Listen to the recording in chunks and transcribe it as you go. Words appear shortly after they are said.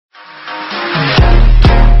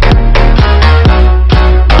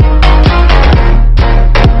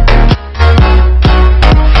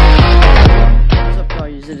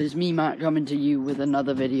Matt coming to you with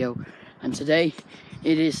another video, and today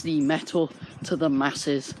it is the Metal to the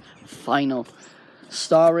Masses final,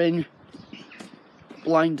 starring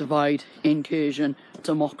Blind Divide, Incursion,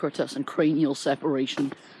 Democritus and Cranial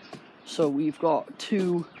Separation. So we've got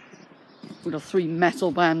three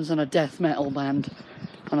metal bands and a death metal band,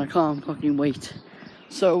 and I can't fucking wait.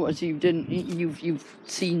 So as you've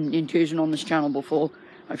seen Incursion on this channel before,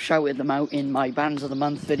 I've shouted them out in my Bands of the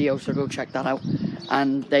Month video, so go check that out.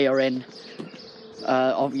 And they are in,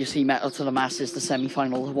 obviously, Metal to the Masses, the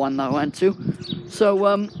semi-final, the one that I went to. So,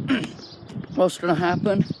 what's going to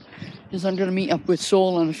happen is I'm going to meet up with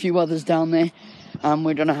Saul and a few others down there, and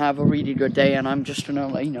we're going to have a really good day, and I'm just going to,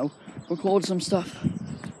 like, you know, record some stuff.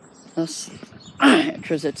 That's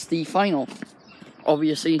because it's the final.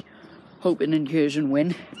 Obviously, hoping Incursion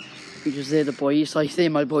win, because they're the boys, like, they're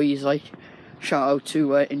my boys, like. Shout out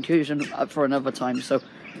to Incursion for another time. So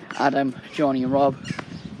Adam, Johnny and Rob,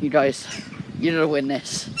 you guys, you're gonna win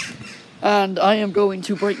this. And I am going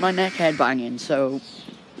to break my neck headbanging, so,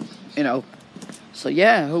 you know. So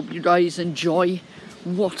yeah, I hope you guys enjoy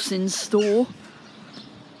what's in store.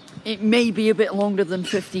 It may be a bit longer than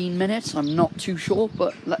 15 minutes, I'm not too sure,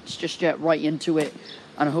 but let's just get right into it.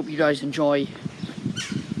 And I hope you guys enjoy.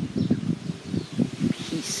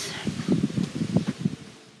 Peace.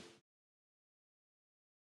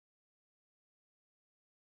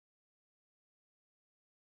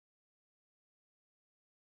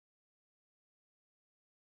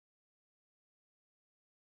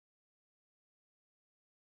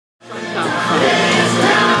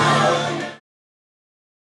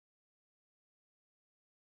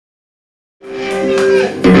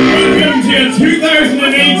 Welcome to your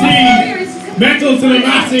 2018 Metal to the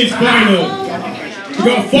Masses final. We've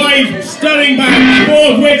got 5 stunning bands,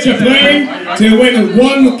 4 of which are playing to win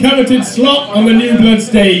one coveted slot on the New Blood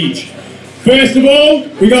stage. First of all,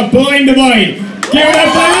 we got Blind Divide. Give it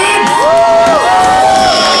up, lads!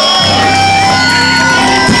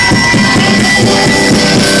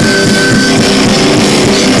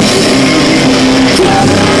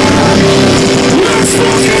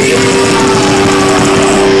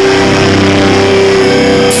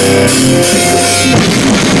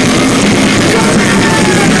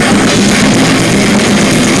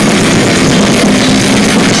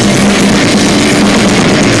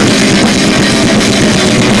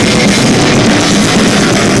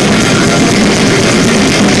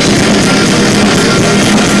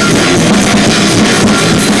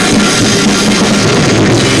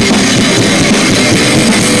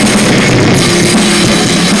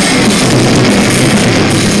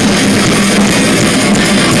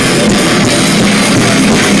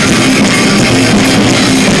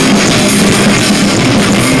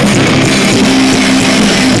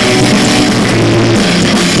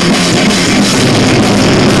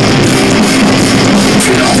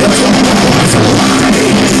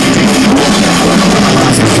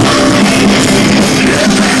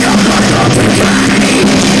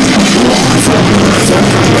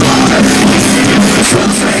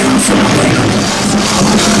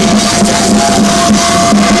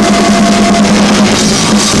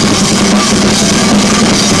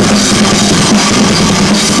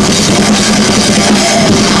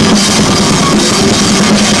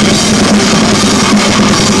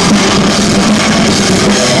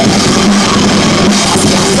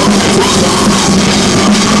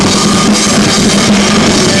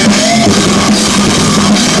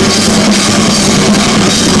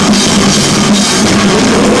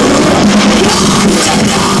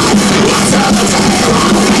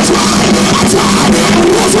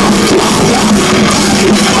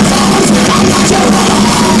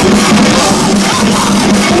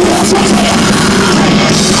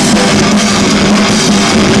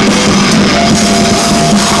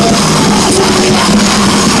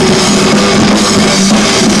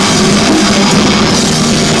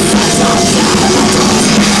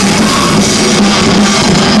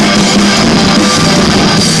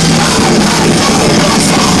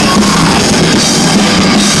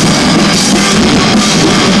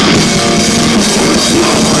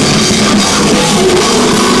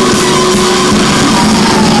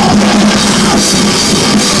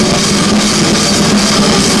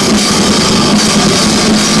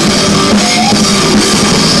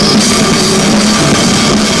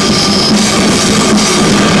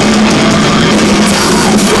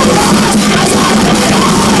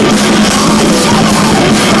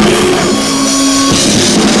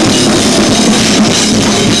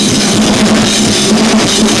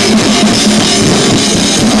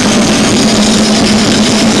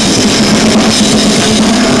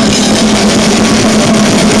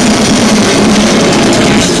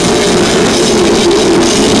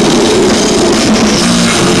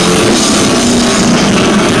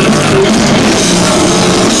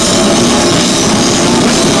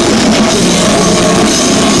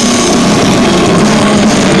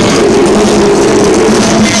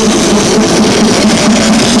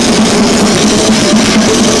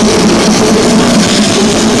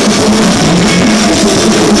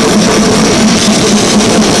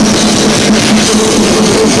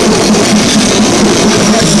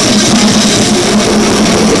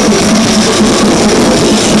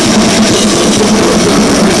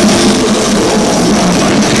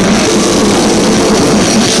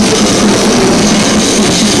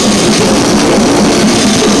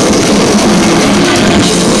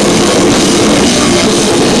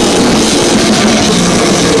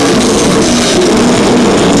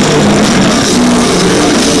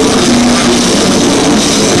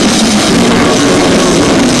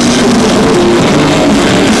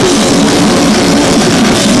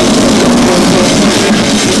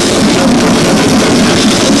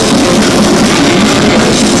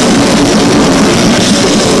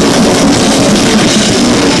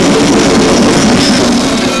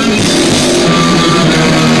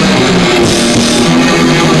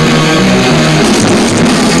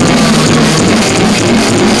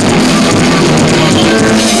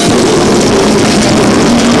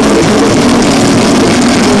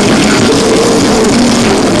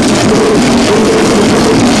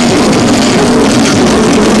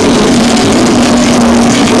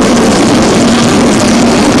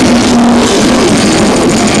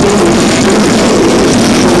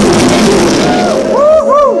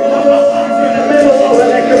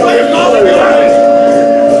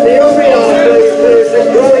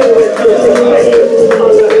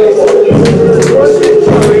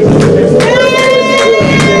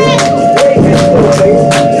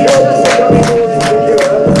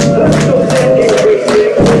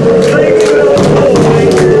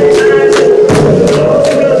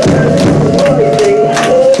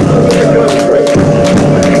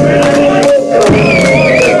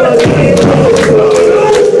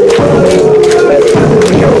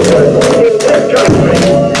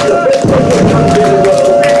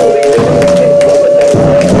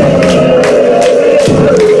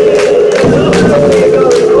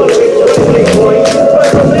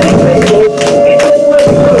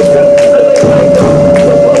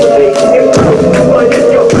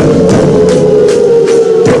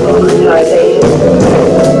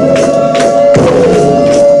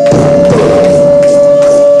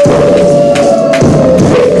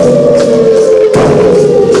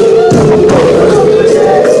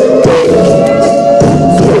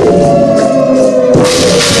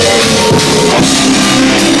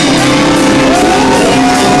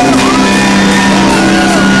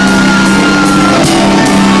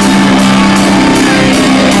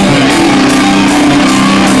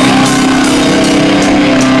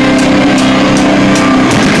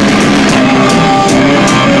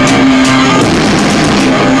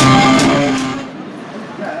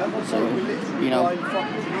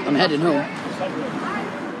 going home.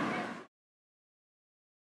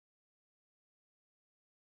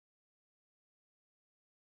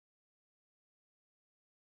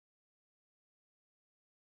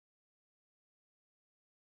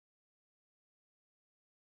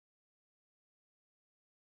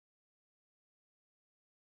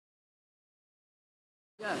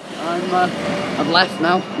 Yeah, I've left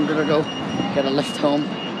now. I'm gonna go get a lift home.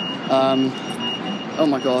 Oh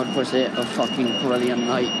my god, was it a fucking brilliant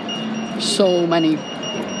night. So many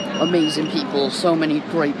amazing people, so many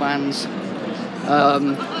great bands.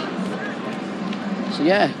 So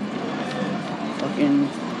yeah, fucking...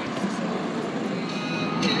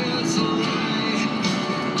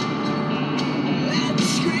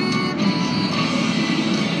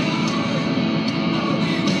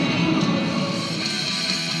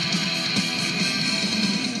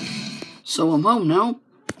 So I'm home now,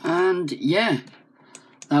 and yeah,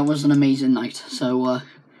 that was an amazing night. So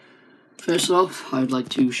first off, I'd like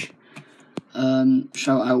to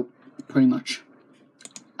shout out pretty much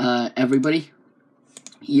everybody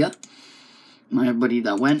here, everybody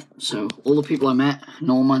that went. So all the people I met,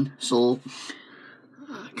 Norman, Saul,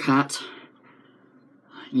 Kat,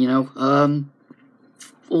 you know.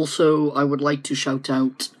 Also, I would like to shout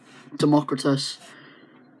out Democritus,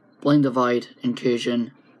 Blind Divide,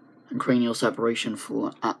 Incursion, and Cranial Separation for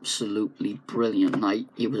an absolutely brilliant night.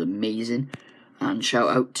 It was amazing. And shout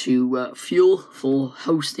out to Fuel for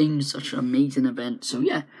hosting such an amazing event. So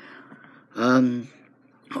yeah,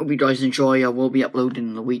 hope you guys enjoy. I will be uploading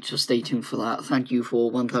in the week, so stay tuned for that. Thank you for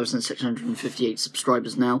 1,658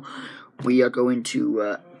 subscribers now. We are going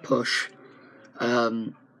to push, we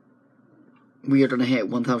are going to hit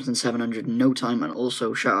 1,700 in no time. And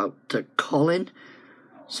also shout out to Colin.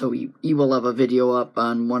 So he will have a video up,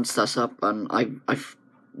 and once that's up, and I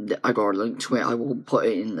got a link to it, I will put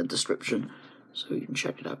it in the description, so you can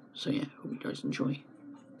check it out. So yeah, hope you guys enjoy.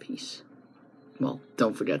 Peace. Well,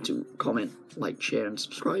 don't forget to comment, like, share, and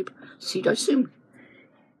subscribe. See you guys soon.